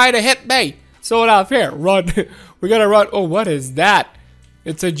for trying to hit me. So not fair. Run. We gotta run. Oh, what is that?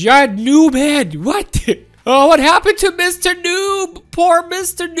 It's a giant noob head. What? Oh, what happened to Mr. Noob? Poor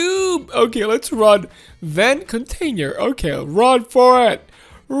Mr. Noob. Okay, let's run. Vent container. Okay, run for it.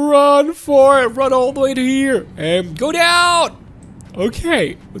 Run for it. Run all the way to here. And go down.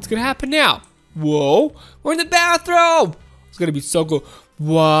 Okay, what's gonna happen now? Whoa, we're in the bathroom. It's gonna be so cool.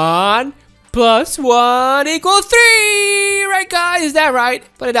 1 + 1 = 3. Right, guys? Is that right?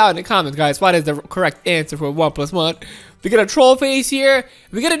 Put it down in the comments, guys. What is the correct answer for 1 + 1? We got a troll face here.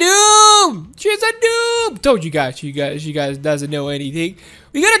 We got a noob. She's a noob. Told you guys. You guys doesn't know anything.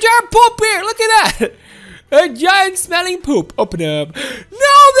 We got a giant poop here. Look at that. A giant smelling poop. Open up.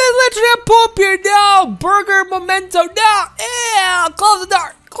 No, there's literally a poop here. No, burger memento. No, ew. Close the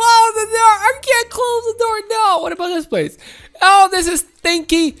door. Close the door. I can't close the door. No. What about this place? Oh, this is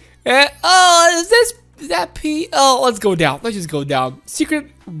stinky. Oh, is that pee? Oh, let's go down. Let's just go down. Secret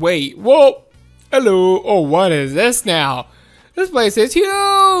way. Whoa. Hello. Oh, what is this now? This place is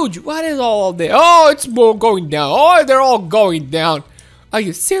huge. What is all of this? Oh, it's going down. Oh, they're all going down. Are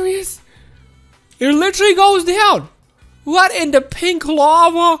you serious? It literally goes down. What in the pink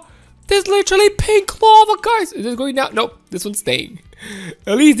lava? There's literally pink lava, guys. Is this going down? Nope. This one's staying.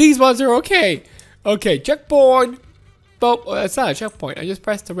 At least these ones are okay. Okay, checkpoint. Oh, that's not a checkpoint. I just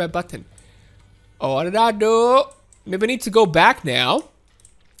pressed the red button. Oh, what did I do? Maybe I need to go back now.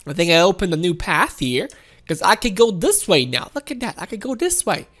 I think I opened a new path here. Because I can go this way now. Look at that. I can go this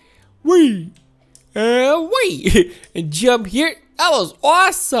way. Wee. Wee. And jump here. That was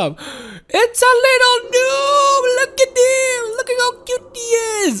awesome. It's a little noob. Look at him. Look at how cute he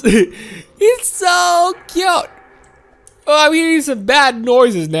is. He's so cute. Oh, I'm hearing some bad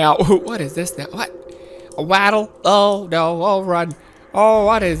noises now. What is this now? What? A waddle? Oh, no. Oh, run. Oh,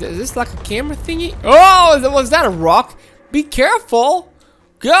 what is it? Is this like a camera thingy? Oh, was that a rock? Be careful.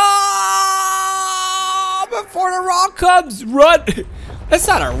 Go before the rock comes. Run. That's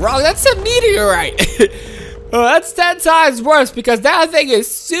not a rock. That's a meteorite. Oh, that's 10 times worse because that thing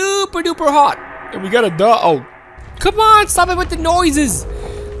is super duper hot. And we got a duh. Oh, come on. Stop it with the noises.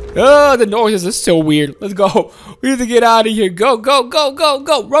 Oh, the noises are so weird. Let's go. We need to get out of here. Go, go, go, go,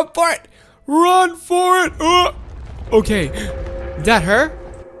 go. Run for it. Run for it. Okay. Is that her?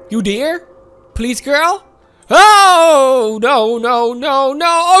 You there? Please, girl? Oh, no, no, no, no.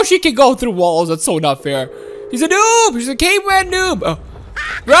 Oh, she can go through walls. That's so not fair. She's a noob. She's a caveman noob. Oh.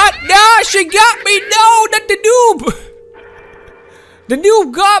 Right? No, she got me. No, not the noob. The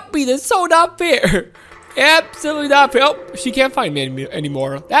noob got me. That's so not fair. Absolutely not fair. Oh, she can't find me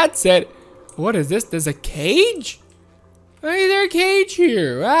anymore. That's it. What is this? There's a cage? Why is there a cage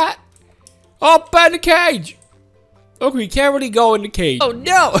here? What? Open the cage. Okay, we can't really go in the cage. Oh,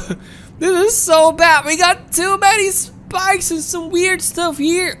 no. This is so bad. We got too many spikes and some weird stuff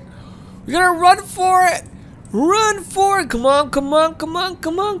here. We gotta run for it. Run for it. Come on, come on, come on,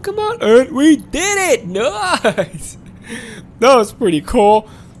 come on, come on. And we did it. Nice. That was pretty cool.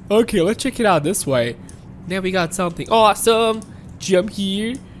 Okay, let's check it out this way. Now we got something awesome. Jump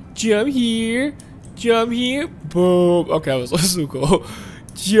here. Jump here. Jump here. Boom. Okay, that was so cool.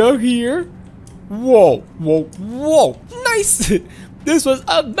 Jump here. Whoa, whoa, whoa. Nice. This was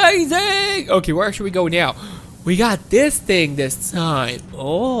amazing. Okay, where should we go now? We got this thing this time.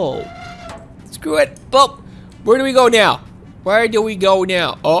 Oh, screw it. Boom. Where do we go now? Where do we go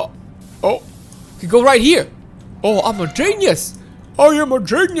now? Oh, we can go right here. Oh, I'm a genius. I am a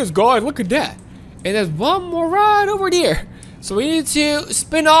genius, guys. Look at that. And there's one more right over there. So we need to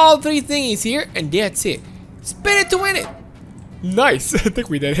spin all 3 thingies here, and that's it. Spin it to win it. Nice. I think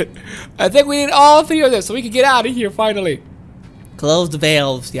we did it. I think we need all 3 of them so we can get out of here finally. Close the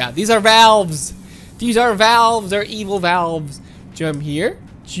valves. Yeah, these are valves. These are valves. They're evil valves. Jump here.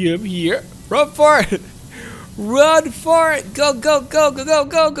 Jump here. Run for it. Run for it. Go, go, go, go, go,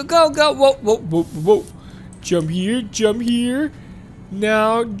 go, go, go, go. Whoa, whoa, whoa, whoa. Jump here. Jump here.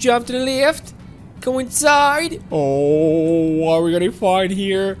 Now jump to the left. Go inside. Oh, what are we gonna find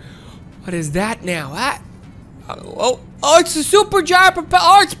here? What is that now? What? Oh, it's a super giant propeller.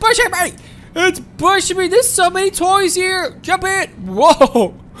 Oh, it's pushing me. It's pushing me. There's so many toys here. Jump in.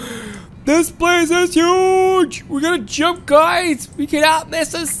 Whoa. This place is huge. We're gonna jump, guys. We cannot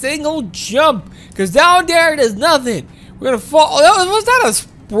miss a single jump. Because down there's nothing. We're gonna fall. Oh, was that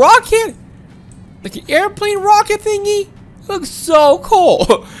a rocket? Like an airplane rocket thingy? Looks so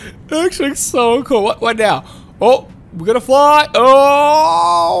cool. Actually, so cool. What now? Oh, we're gonna fly.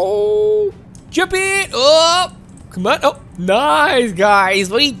 Oh, jump in. Oh, come on. Oh, nice, guys.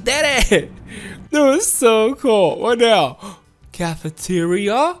 We did it. That was so cool. What now?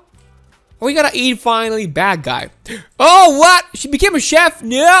 Cafeteria. Oh, we gotta eat finally. Bad guy. Oh, what? She became a chef.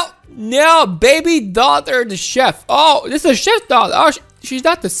 No, baby daughter, the chef. Oh, this is a chef's daughter. Oh, she's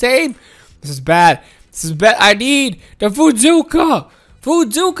not the same. This is bad. This is bad. I need the Fuzooka.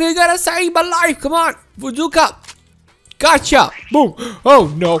 Fuzooka, you gotta save my life. Come on. Fuzooka. Gotcha. Boom.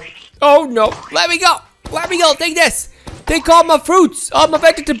 Oh, no. Oh, no. Let me go. Let me go. Take this. Take all my fruits. All my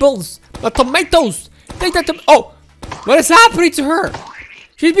vegetables. My tomatoes. Take that. Oh, what is happening to her?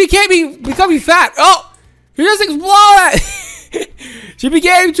 She's becoming fat. Oh, she just exploded. She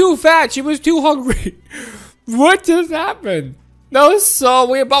became too fat. She was too hungry. What just happened? That was so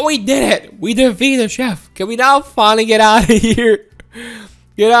weird, but we did it. We defeated the chef. Can we now finally get out of here?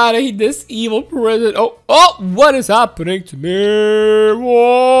 Get out of this evil prison. Oh, what is happening to me?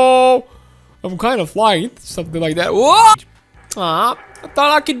 Whoa. I'm kind of flying. Something like that. Whoa. I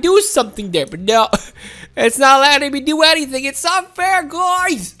thought I could do something there, but no. It's not letting me do anything. It's unfair,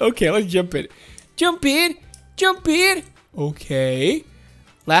 guys. Okay, let's jump in. Jump in. Jump in. Okay.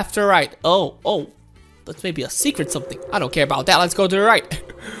 Left or right? Oh. That's maybe a secret something. I don't care about that. Let's go to the right.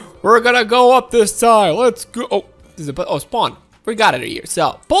 We're gonna go up this time. Let's go. Oh, this is a spawn. We got it here.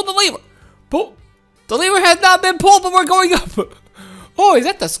 So pull the lever. Pull. The lever has not been pulled, but we're going up. Oh, is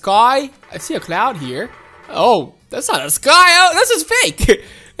that the sky? I see a cloud here. Oh, that's not a sky. Oh, this is fake.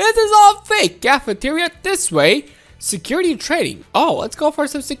 This is all fake. Cafeteria this way. Security training. Oh, let's go for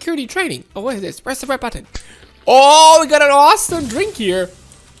some security training. Oh, what is this? Press the right button. Oh, we got an awesome drink here.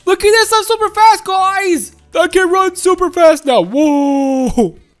 Look at this, I'm super fast, guys! I can run super fast now.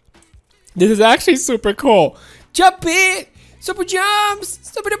 Whoa! This is actually super cool. Jump in! Super jumps!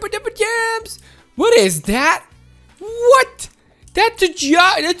 Super duper duper jumps! What is that? What? That's a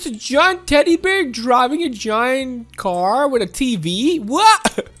giant teddy bear driving a giant car with a TV?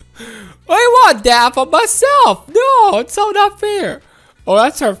 What? I want that for myself! No, it's so not fair. Oh,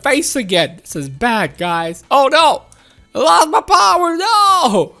 that's her face again. This is bad, guys. Oh no! I lost my power,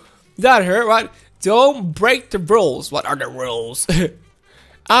 no! That hurt, what? Don't break the rules. What are the rules?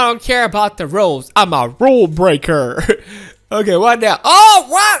 I don't care about the rules. I'm a rule breaker. Okay, what now? Oh,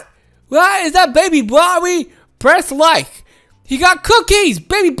 what? What is that, Baby Bobby? Press like. He got cookies.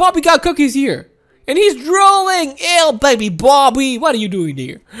 Baby Bobby got cookies here. And he's drooling. Ew, Baby Bobby. What are you doing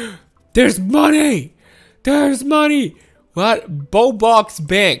here? There's money. There's money. What? Roblox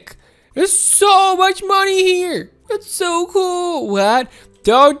Bank. There's so much money here. That's so cool. What?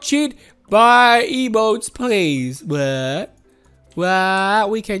 Don't cheat. Buy emotes, please. What? What?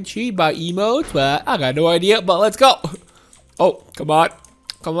 We can cheat by emotes? What? I got no idea, but let's go. Oh, come on.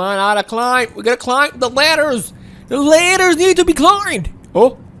 Come on, I gotta climb. We gotta climb the ladders. The ladders need to be climbed.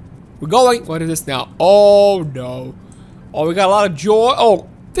 Oh, we're going. What is this now? Oh, no. Oh, we got a lot of joy. Oh,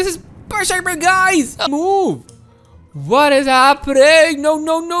 this is pushing me, guys. Move. What is happening? No.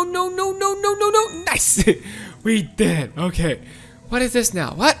 Nice. We did. Okay. What is this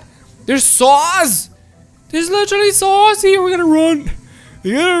now? What? There's saws. There's literally saws here. We're gonna run.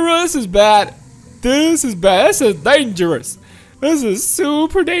 We're gonna run. This is bad. This is bad. This is dangerous. This is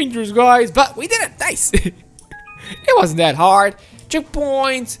super dangerous, guys. But we did it. Nice. It wasn't that hard.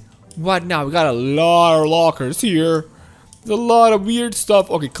 Checkpoints. What now? We got a lot of lockers here. There's a lot of weird stuff.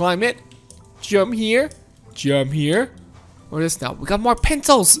 Okay, climb it. Jump here. Jump here. What is now? We got more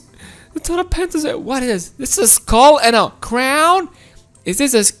pencils. A ton of pencils. What is this? This is a skull and a crown? Is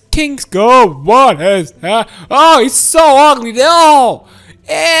this a king's skull? What is that? Oh, he's so ugly. No.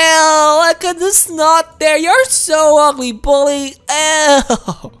 Ew, look at the snot there. You're so ugly, bully. Ew.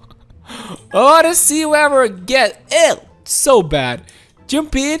 I want to see you ever again. Ew. So bad.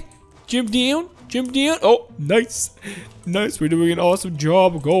 Jump in. Jump down. Jump down. Oh, nice. Nice. We're doing an awesome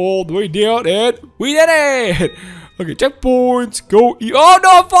job. Go all the way down and we did it. Okay, checkpoints. Go. Oh no,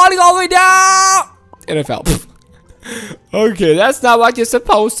 I'm falling all the way down. And I fell. Okay, that's not what you're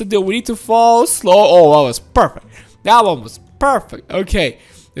supposed to do. We need to fall slow. Oh, that was perfect. That one was perfect. Okay,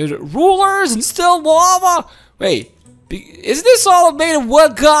 there's rulers and still lava. Wait, isn't this all made of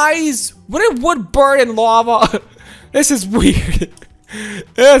wood, guys? Wouldn't wood burn in lava? This is weird.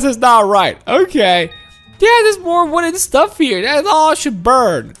 This is not right. Okay, yeah, there's more wooden stuff here. That all should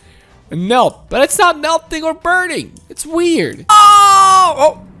burn and melt, but it's not melting or burning. It's weird.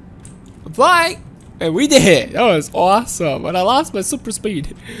 Oh, I'm flying. And we did it. That was awesome. And I lost my super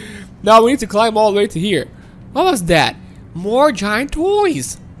speed. Now we need to climb all the way to here. What was that? More giant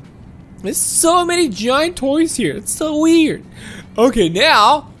toys. There's so many giant toys here. It's so weird. Okay,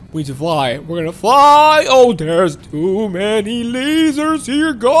 now we need to fly. We're gonna fly. Oh, there's too many lasers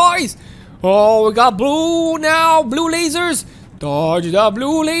here, guys. Oh, we got blue now. Blue lasers. Dodge the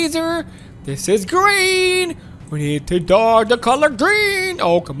blue laser. This is green. We need to dodge the color green.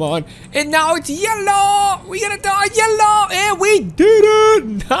 Oh, come on. And now it's yellow. We gotta dodge yellow. And we did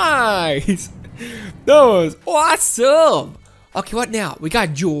it. Nice. That was awesome. Okay, what now? We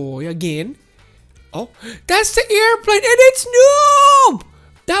got Joy again. Oh, that's the airplane. And it's Noob.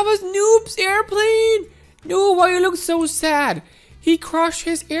 That was Noob's airplane. Noob, why you look so sad? He crushed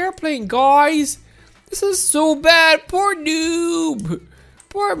his airplane, guys. This is so bad. Poor Noob.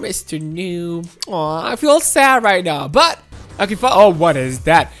 Poor Mr. Noob. Aw, I feel sad right now. But, okay, oh, what is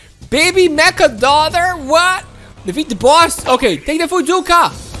that? Baby Mecha Daughter? What? Defeat the boss? Okay, take the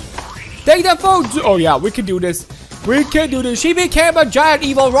Fuzuka. Take the Fuzuka. Oh, yeah, we can do this. We can do this. She became a giant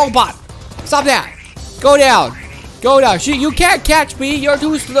evil robot. Stop that. Go down. Go down. You can't catch me. You're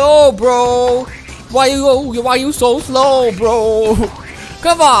too slow, bro. Why you so slow, bro?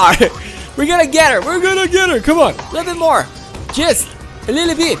 Come on. We're gonna get her. We're gonna get her. Come on. A little bit more. Just a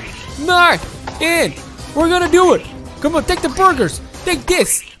little bit more in. We're gonna do it. Come on, take the burgers. Take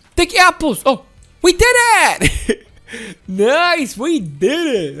this. Take apples. Oh, we did it. Nice, we did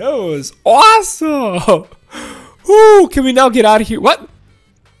it. That was awesome. Ooh, can we now get out of here? What?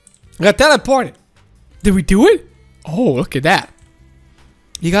 I got teleported. Did we do it? Oh, look at that.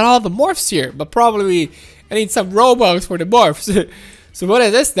 You got all the morphs here, but probably I need some Robux for the morphs. So what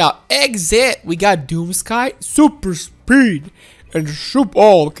is this now? Exit. We got Doomsky, super speed, and super.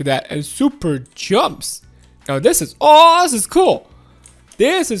 Oh, look at that, and super jumps. Now this is this is cool.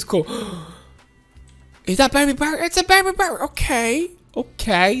 This is cool. Is that baby bear? It's a baby bear. Okay,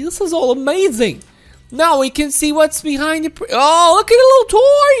 okay. This is all amazing. Now we can see what's behind the. Oh, look at the little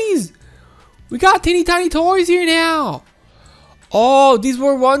toys. We got teeny tiny toys here now. Oh, these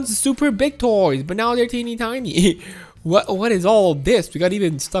were once super big toys, but now they're teeny tiny. What is all this? We got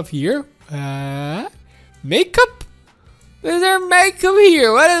even stuff here. Makeup? Is there makeup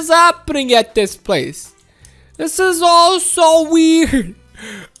here? What is happening at this place? This is all so weird.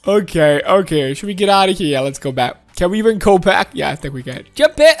 Okay, okay. Should we get out of here? Yeah, let's go back. Can we even go back? Yeah, I think we can.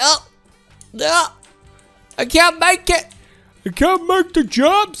 Jump it. Oh, no. I can't make it. I can't make the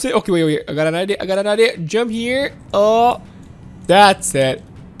jump. Okay, wait. I got an idea. I got an idea. Jump here. Oh, that's it.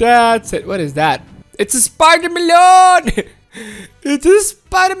 That's it. What is that? It's a spider balloon. It's a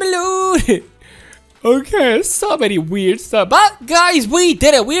spider balloon. Okay, so many weird stuff. But guys, we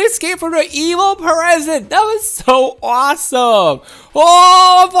did it. We escaped from the evil prison. That was so awesome.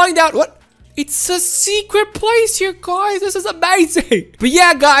 Oh, I'm falling down. What? It's a secret place here, guys. This is amazing. But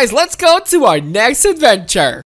yeah, guys, let's go to our next adventure.